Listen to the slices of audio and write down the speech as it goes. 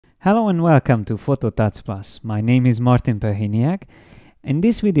Hello and welcome to PhotoTouch Plus. My name is Martin Perhiniak. In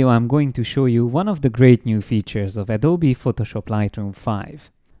this video I'm going to show you one of the great new features of Adobe Photoshop Lightroom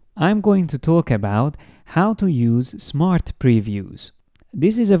 5. I'm going to talk about how to use smart previews.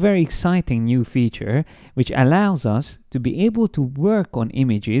 This is a very exciting new feature which allows us to be able to work on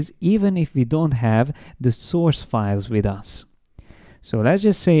images even if we don't have the source files with us. So let's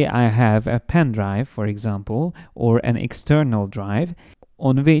just say I have a pen drive, for example, or an external drive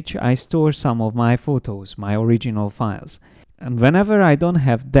on which I store some of my photos, my original files. And whenever I don't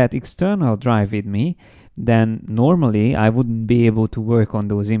have that external drive with me, then normally I wouldn't be able to work on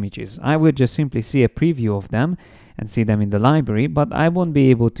those images. I would just simply see a preview of them and see them in the library, but I won't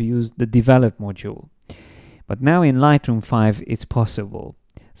be able to use the develop module. But now in Lightroom 5 it's possible.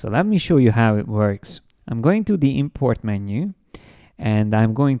 So let me show you how it works. I'm going to the import menu and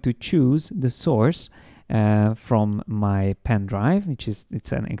I'm going to choose the source from my pen drive,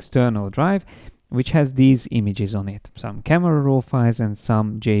 it's an external drive, which has these images on it, some camera raw files and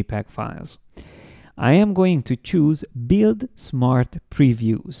some JPEG files. I am going to choose Build Smart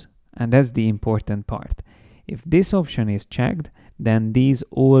Previews, and that's the important part. If this option is checked, then these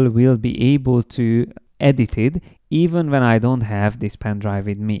all will be able to edited even when I don't have this pen drive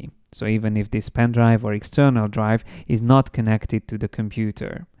with me. So even if this pen drive or external drive is not connected to the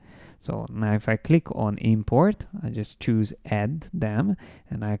computer. So now if I click on import, I just choose add them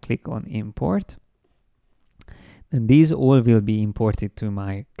and I click on import. And these all will be imported to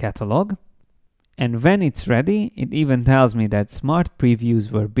my catalog. And when it's ready, it even tells me that smart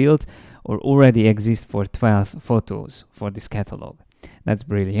previews were built or already exist for 12 photos for this catalog. That's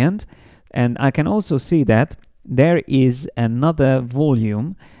brilliant. And I can also see that there is another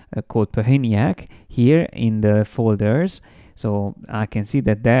volume called Perhiniak here in the folders. So I can see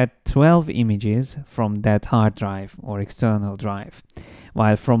that there are 12 images from that hard drive or external drive.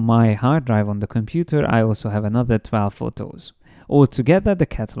 While from my hard drive on the computer, I also have another 12 photos. Altogether, the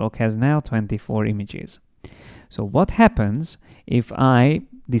catalog has now 24 images. So what happens if I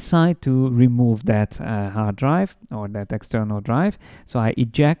decide to remove that hard drive or that external drive? So I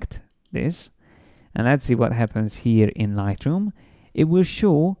eject this, and let's see what happens here in Lightroom. It will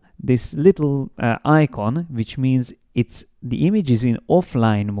show this little icon, which means the image is in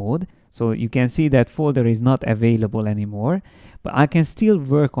offline mode. So you can see that folder is not available anymore, but I can still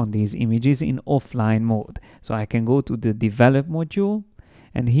work on these images in offline mode. So I can go to the develop module,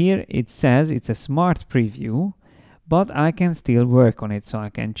 and here it says it's a smart preview, but I can still work on it. So I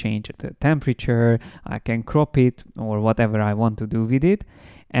can change the temperature, I can crop it, or whatever I want to do with it.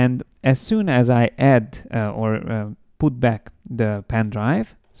 And as soon as I add or put back the pen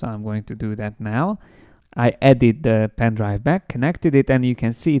drive, so I'm going to do that now. I added the pen drive back, connected it, and you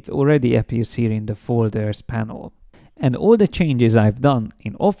can see it already appears here in the folders panel. And all the changes I've done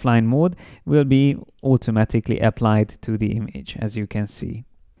in offline mode will be automatically applied to the image, as you can see.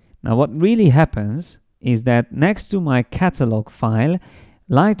 Now what really happens is that next to my catalog file,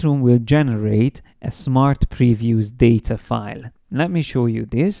 Lightroom will generate a smart previews data file. Let me show you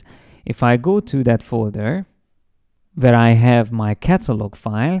this. If I go to that folder where I have my catalog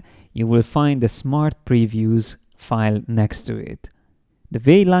file, you will find the smart previews file next to it. The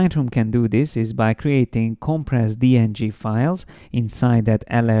way Lightroom can do this is by creating compressed DNG files inside that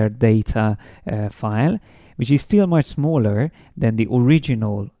LR data file, which is still much smaller than the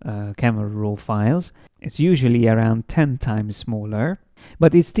original camera raw files. It's usually around 10 times smaller,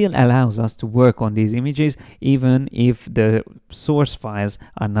 but it still allows us to work on these images even if the source files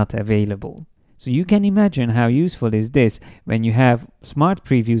are not available. So you can imagine how useful is this when you have smart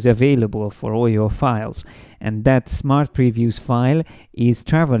previews available for all your files, and that smart previews file is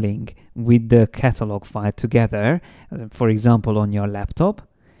traveling with the catalog file together, for example on your laptop,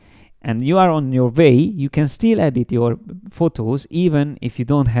 and you are on your way. You can still edit your photos even if you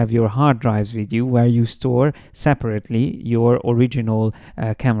don't have your hard drives with you where you store separately your original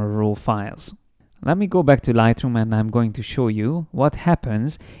camera raw files. Let me go back to Lightroom and I'm going to show you what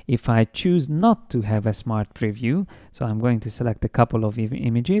happens if I choose not to have a smart preview. So I'm going to select a couple of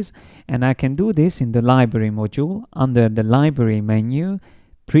images, and I can do this in the library module under the library menu,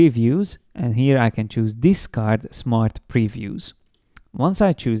 previews, and here I can choose discard smart previews. Once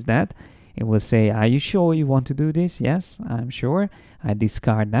I choose that, it will say, are you sure you want to do this? Yes, I'm sure. I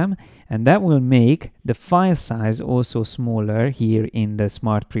discard them, and that will make the file size also smaller here in the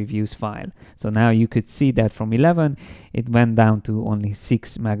smart previews file. So now you could see that from 11 it went down to only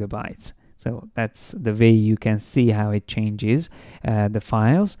 6 megabytes. So that's the way you can see how it changes the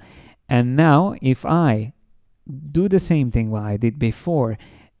files. And now if I do the same thing what I did before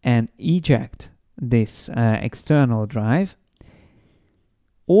and eject this external drive,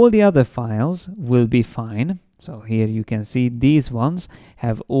 All the other files will be fine. So here you can see these ones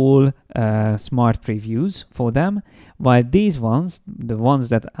have all smart previews for them, while these ones, the ones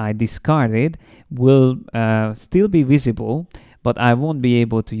that I discarded, will still be visible, but I won't be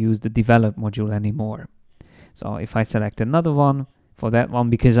able to use the develop module anymore. So if I select another one, for that one,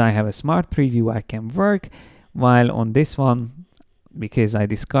 because I have a smart preview, I can work, while on this one, because I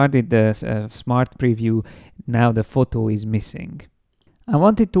discarded the smart preview, now the photo is missing. I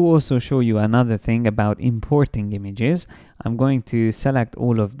wanted to also show you another thing about importing images. I'm going to select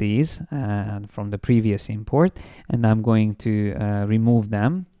all of these from the previous import, and I'm going to remove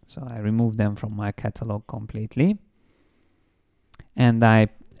them. So I remove them from my catalog completely. And I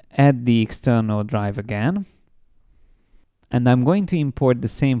add the external drive again. And I'm going to import the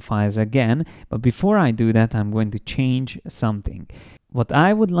same files again, but before I do that, I'm going to change something. What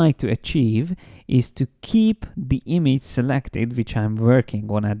I would like to achieve is to keep the image selected, which I'm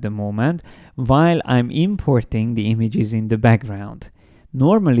working on at the moment, while I'm importing the images in the background.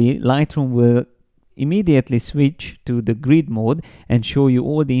 Normally, Lightroom will immediately switch to the grid mode and show you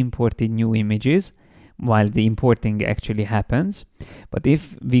all the imported new images while the importing actually happens. But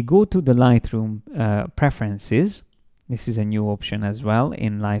if we go to the Lightroom preferences, this is a new option as well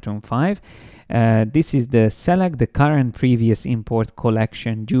in Lightroom 5. This is the select the current previous import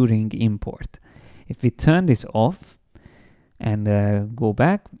collection during import. If we turn this off and go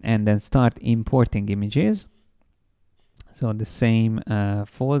back and then start importing images, so the same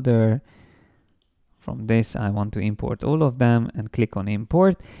folder, from this I want to import all of them and click on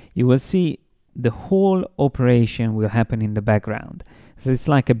import, you will see the whole operation will happen in the background. So it's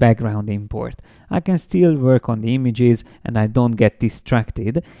like a background import. I can still work on the images and I don't get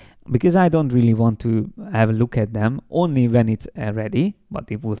distracted because I don't really want to have a look at them only when it's ready,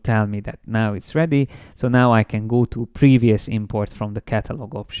 but it will tell me that now it's ready. So now I can go to previous import from the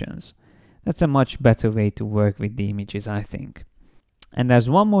catalog options. That's a much better way to work with the images, I think. And there's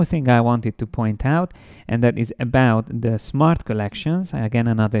one more thing I wanted to point out, and that is about the smart collections. Again,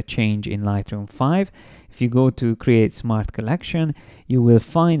 another change in Lightroom 5. If you go to create smart collection, you will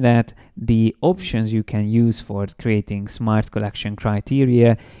find that the options you can use for creating smart collection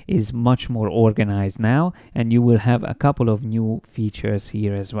criteria is much more organized now, and you will have a couple of new features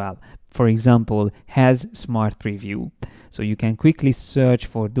here as well. For example, has smart preview. So you can quickly search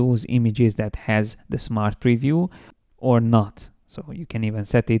for those images that has the smart preview or not. So you can even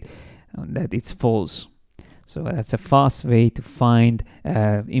set it that it's false. So that's a fast way to find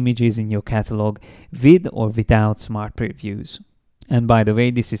images in your catalog with or without smart previews. And by the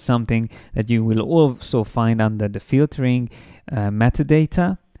way, this is something that you will also find under the filtering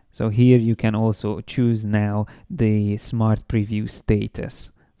metadata. So here you can also choose now the smart preview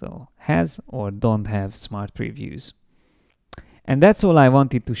status. So has or don't have smart previews. And that's all I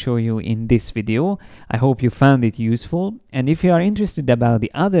wanted to show you in this video. I hope you found it useful. And if you are interested about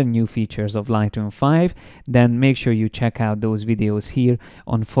the other new features of Lightroom 5, then make sure you check out those videos here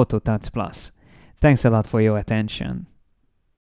on PhotoTouch Plus. Thanks a lot for your attention.